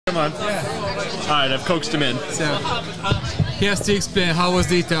Come on. All right, I've coaxed him in. So, he has to explain how was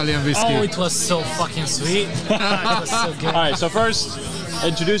the Italian whiskey. Oh, it was so fucking sweet. It was so good. All right, so first,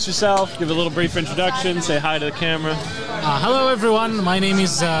 introduce yourself, give a little brief introduction, say hi to the camera. Hello, everyone. My name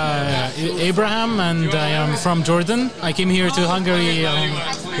is Abraham, and I am from Jordan. I came here to Hungary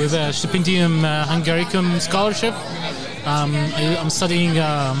with a Stipendium Hungaricum scholarship. I'm studying.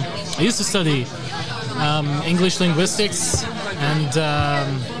 I used to study English linguistics,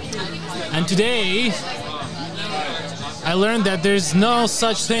 and today I learned that there's no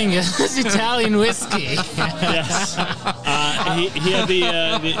such thing as Italian whiskey. Yes. He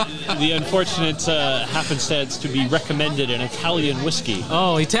had the unfortunate happenstance to be recommended an Italian whiskey.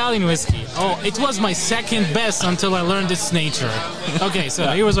 Oh, Italian whiskey. Oh, it was my second best until I learned its nature. Okay, so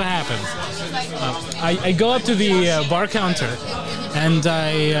here's what happened. I go up to the bar counter and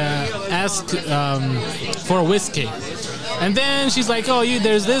I ask for a whiskey. And then she's like, oh,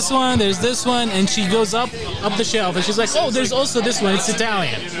 there's this one, and she goes up the shelf, and she's like, oh, there's also this one, it's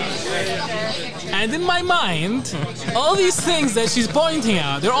Italian. And in my mind, all these things that she's pointing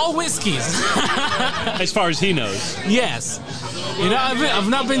out, they're all whiskeys. As far as he knows. Yes. You know, I've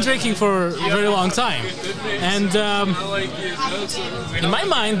not been drinking for a very long time. And in my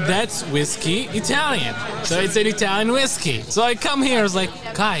mind, that's whiskey Italian. So it's an Italian whiskey. So I come here, I was like,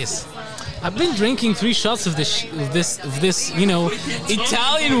 guys, I've been drinking 3 shots of this, you know,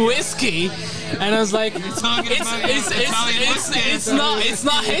 Italian whiskey, and I was like, it's not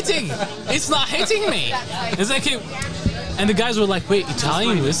hitting me. It's like, and the guys were like, wait,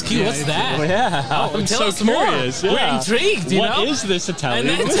 Italian whiskey? What's that? Oh, yeah. Oh, tell us curious. more. Yeah. We're intrigued, you know? What is this Italian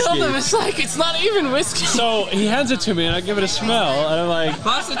whiskey? And I tell them, it's like, it's not even whiskey. So he hands it to me, and I give it a smell, and I'm like,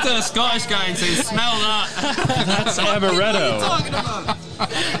 pass it to a Scottish guy and say, smell that. That's amaretto. What are you talking about?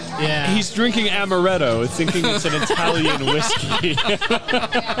 Yeah. He's drinking amaretto, thinking it's an Italian whiskey.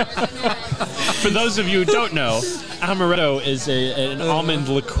 For those of you who don't know, amaretto is an almond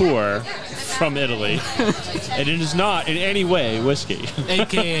liqueur from Italy, and it is not in any way whiskey.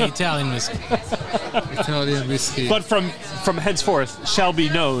 AKA Italian whiskey. Italian whiskey. But from henceforth shall be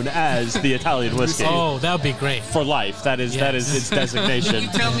known as the Italian whiskey. Oh, that would be great. For life. That is its designation You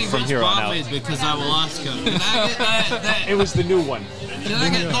tell me from which here on bar out. is because I will ask her. Can I get that? It was the new one. Can I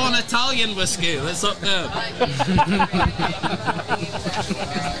get non-Italian whiskey? That's up there.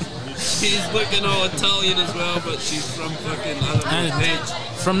 She's looking all Italian as well, but she's from fucking, I don't know,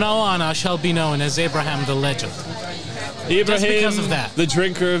 bitch. From now on, I shall be known as Abraham the Legend. Ibrahim, Just because of that. The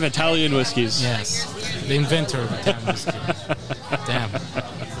drinker of Italian whiskeys. Yes, the inventor of Italian whiskey. Damn.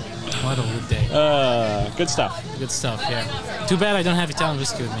 What a good day. Good stuff. Good stuff, yeah. Too bad I don't have Italian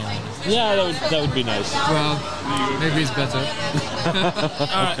whiskey with me. Yeah, that would be nice. Well, maybe it's better.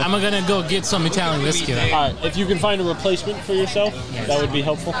 Alright, I'm gonna go get some Italian whiskey then. All right, if you can find a replacement for yourself, that would be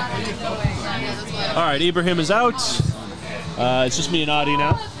helpful. All right, Ibrahim is out. It's just me and Adi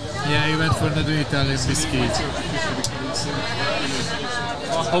now. Yeah, he went for another Italian whiskey.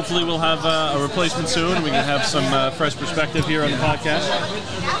 Hopefully we'll have a replacement soon, and we can have some fresh perspective here on the podcast.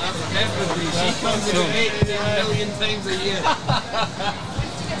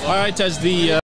 All right, as the